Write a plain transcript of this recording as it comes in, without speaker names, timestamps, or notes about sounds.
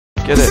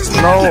Get it.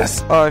 No!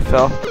 Oh, I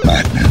fell.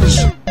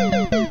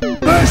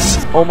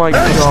 Oh my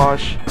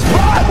gosh.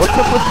 What's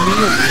up with me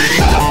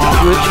and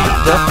glitchy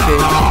death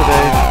games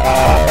today?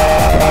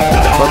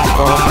 Let's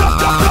stop.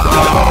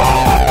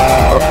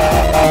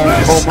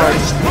 Oh my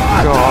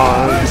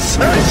god.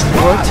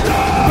 What?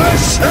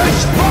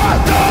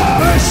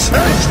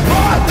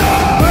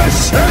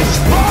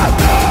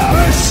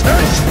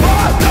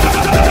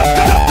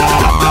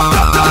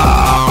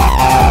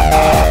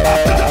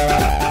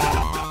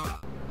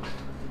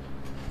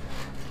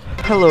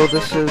 Hello,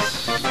 this is,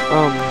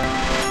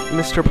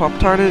 Mr.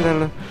 Pop-Tarted,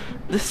 and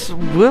this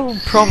will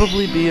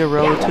probably be a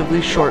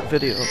relatively short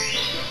video,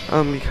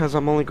 because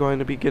I'm only going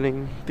to be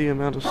getting the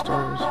amount of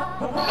stars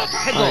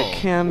I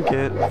can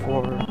get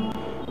before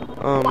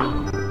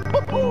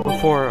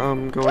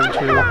going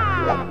to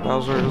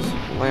Bowser's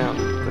Land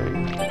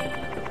thing.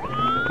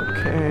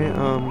 Okay,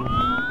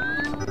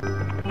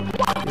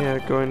 yeah,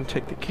 go ahead and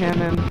take the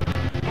cannon.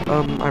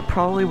 I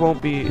probably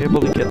won't be able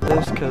to get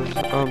this, because,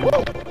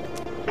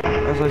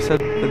 as I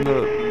said in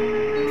the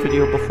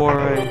video before,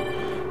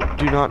 I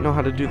do not know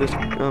how to do this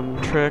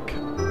trick.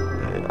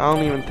 I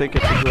don't even think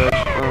it's a glitch.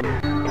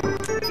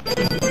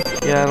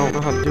 Yeah, I don't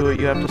know how to do it.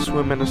 You have to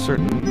swim in a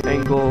certain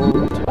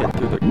angle to get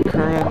through the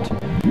current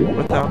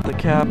without the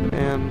cap,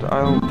 and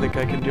I don't think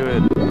I can do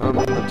it.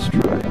 Let's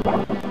try.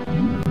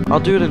 I'll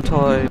do it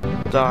until I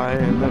die,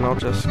 and then I'll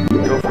just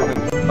go for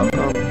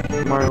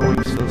the Mario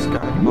Wings to the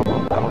Sky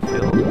Bubble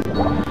Battlefield.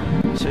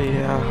 So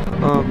yeah,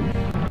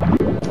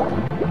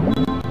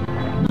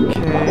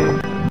 okay,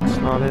 that's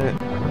not it.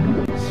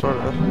 It's sort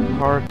of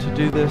hard to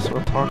do this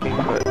while talking,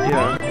 but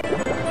yeah.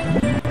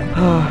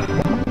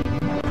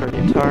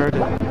 Pretty tired.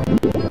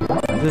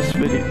 These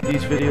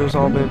videos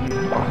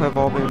have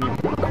all been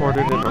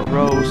recorded in a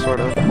row, sort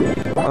of.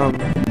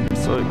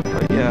 So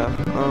yeah.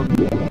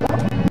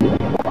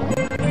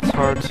 It's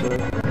hard to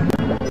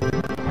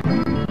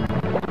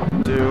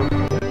do.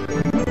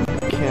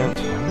 Can't.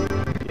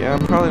 Yeah,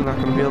 I'm probably not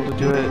gonna be able to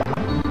do it,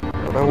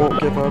 but I won't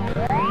give up.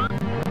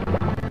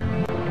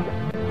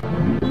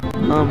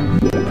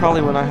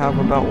 Probably when I have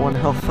about 1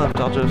 health left,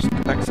 I'll just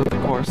exit the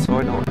course so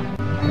I don't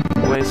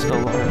waste a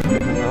life,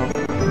 even though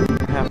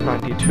I have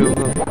 92 of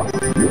them.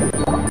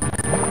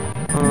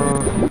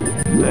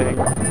 Dang.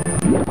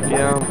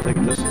 Yeah, I don't think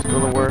this is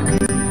gonna work.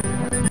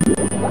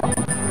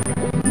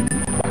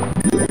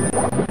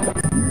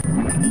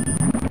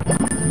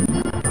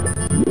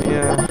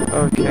 Yeah,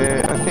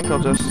 okay, I think I'll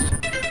just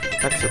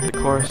exit the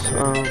course,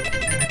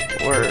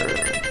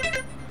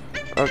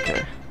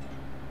 okay.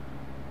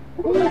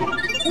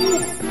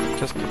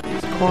 Just get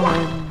these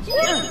coins.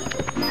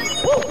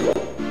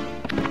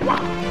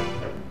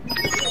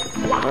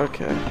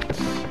 Okay,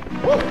 it's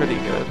pretty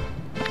good.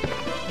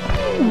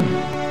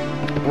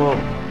 Whoa.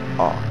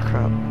 Oh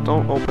crap.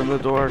 Don't open the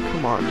door.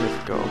 Come on,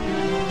 just go.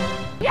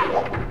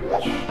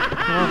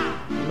 Come on.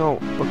 No.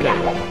 Okay.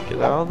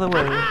 Get out of the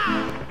way.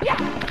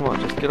 Come on,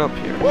 just get up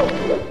here.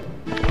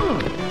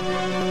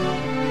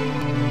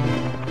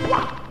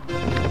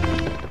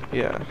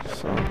 Yeah,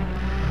 so...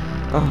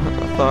 I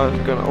thought I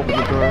was gonna open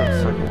the door in a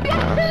second.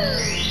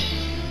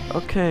 Nah.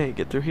 Okay,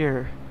 get through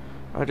here.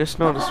 I just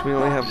noticed we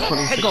only have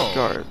 26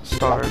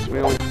 stars. We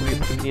only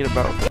need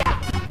about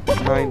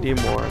 90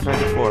 more.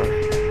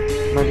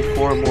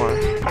 94 more.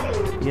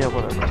 Yeah,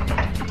 whatever.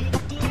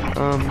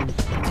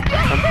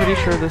 I'm pretty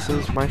sure this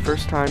is my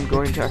first time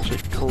going to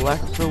actually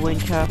collect the wing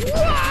cap,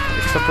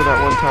 except for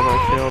that one time I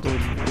failed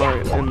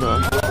in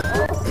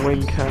the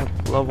wing cap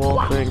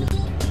level thing.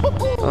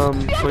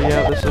 So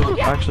yeah, this will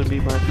actually be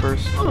my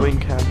first wing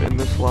cap in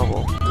this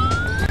level.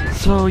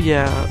 So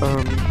yeah,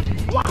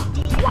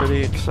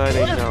 pretty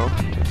exciting. No,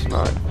 it's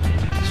not.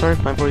 Sorry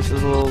if my voice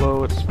is a little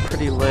low, it's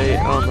pretty late.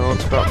 I don't know,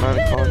 it's about 9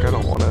 o'clock, I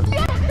don't want to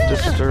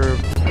disturb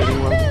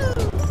anyone.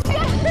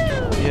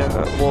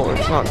 Yeah, well,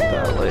 it's not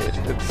that late.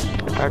 It's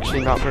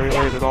actually not very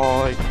late at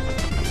all,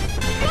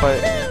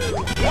 but,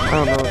 I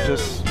don't know, it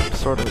just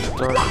sort of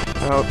dark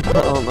out. I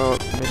don't know,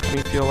 it makes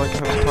me feel like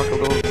I have to talk a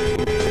little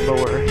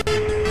lower.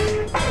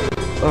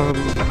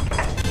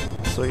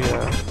 So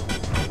yeah.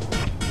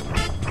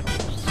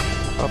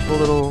 Up a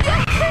little,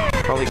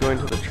 probably going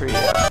to the tree.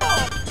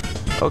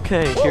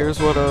 Okay, here's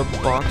what a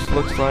box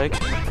looks like.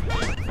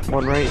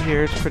 One right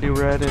here, it's pretty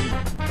red and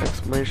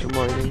exclamation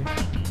lighting.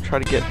 Try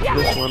to get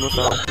this one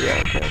without,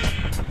 yeah, okay.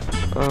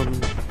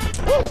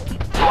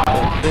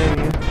 Thing.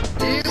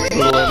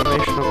 Little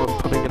animation of them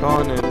putting it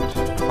on and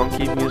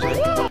funky music.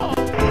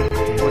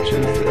 Which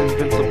is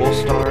Invincible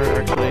Star,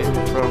 actually,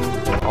 from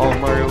all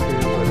Mario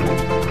games, I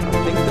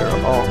think they're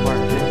all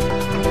Mario games.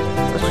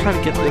 Let's try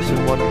to get this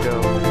in one go.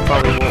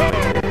 Probably won't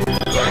make it.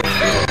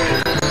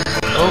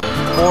 Oh,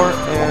 4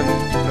 and...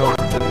 no,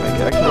 didn't make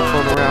it. I could have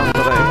flown around,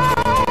 but I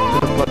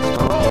did a butt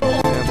stomp,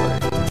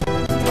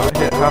 and I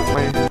hit half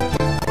my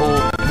full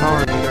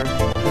power meter.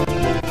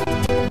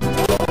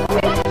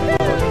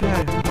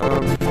 Okay,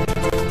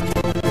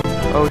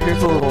 oh,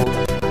 here's a little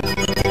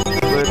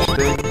bridge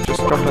thing. Just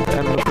jump at the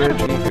end of the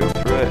bridge and you go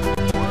through it.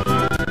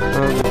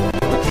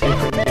 Let's see if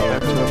we can get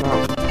back to the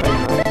mountain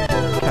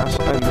and the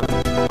castle and the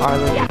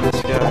island of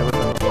this guy with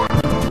the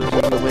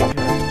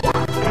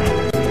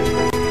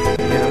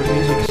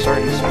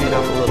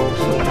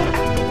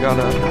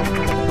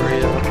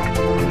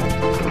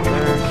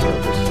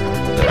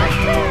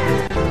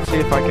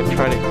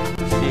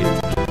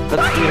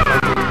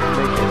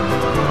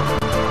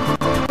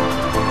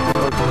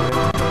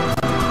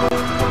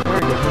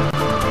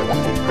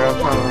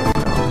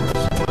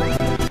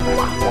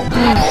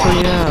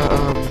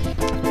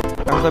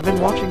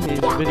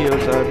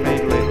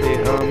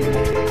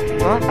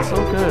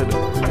good.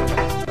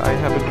 I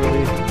haven't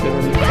really been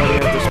any funny,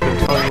 I've just been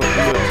telling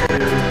what you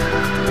do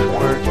to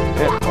work.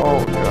 And,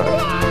 oh god.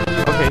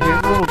 Okay,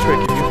 here's a little trick.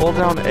 If you hold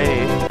down A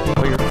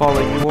while you're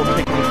falling, you won't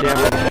take any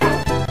damage.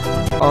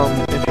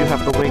 If you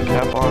have the wing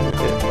cap on, it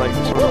like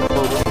sort of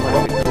floats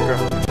landing to the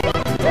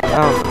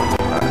ground.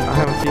 I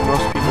haven't seen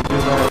most people do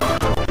that.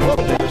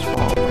 They just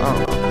fall. I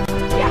don't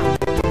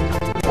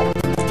know.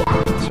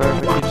 Sorry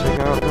if I keep saying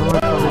I don't know. I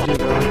probably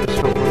do know. I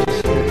just don't want to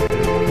say it.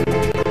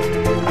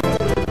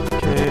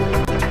 Okay.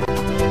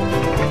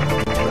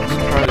 Let's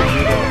try to do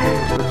that.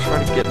 Let's try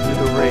to get through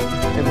the ring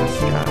in the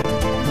sky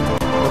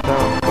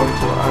without going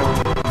to the island.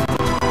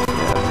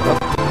 Yeah, it's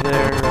up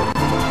there,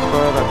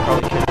 but I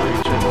probably can't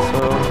reach it,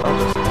 so I'll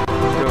just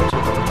go to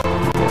the...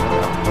 Yeah,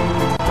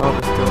 I'll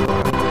just go to the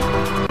island.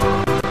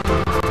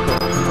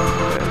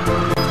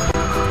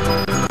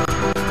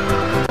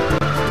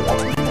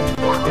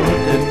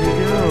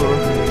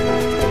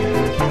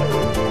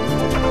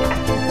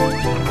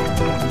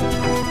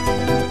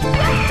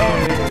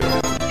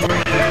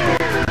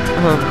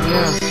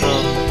 Yeah, so,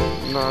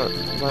 not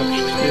much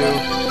to do.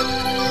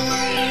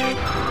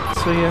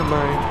 So yeah,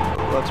 my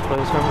Let's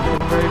Plays haven't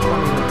been very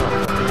funny and not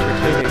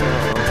entertaining.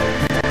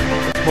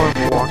 It's more of a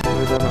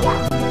walkthrough than a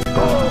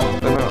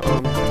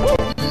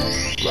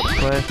Let's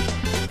Play.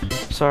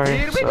 Sorry,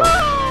 so,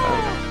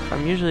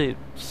 I'm usually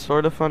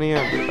sort of funny,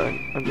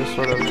 I'm just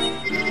sort of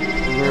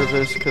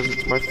nervous because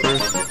it's my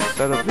first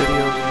set of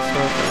videos and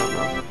stuff, I don't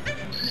know.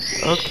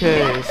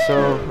 Okay, so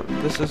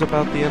this is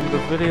about the end of the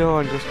video.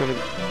 I'm just gonna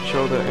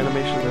show the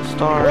animation of the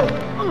star.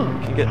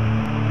 You can get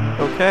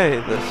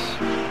this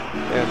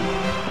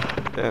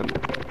and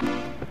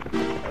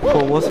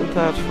well, wasn't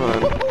that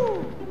fun?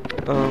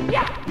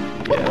 Yeah.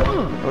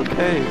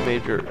 Okay,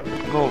 major.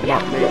 Well,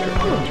 not major,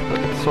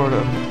 but sort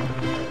of.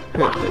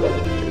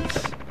 It's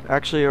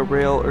actually a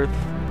rail Earth.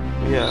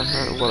 Yeah,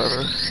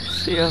 whatever.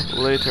 See ya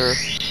later.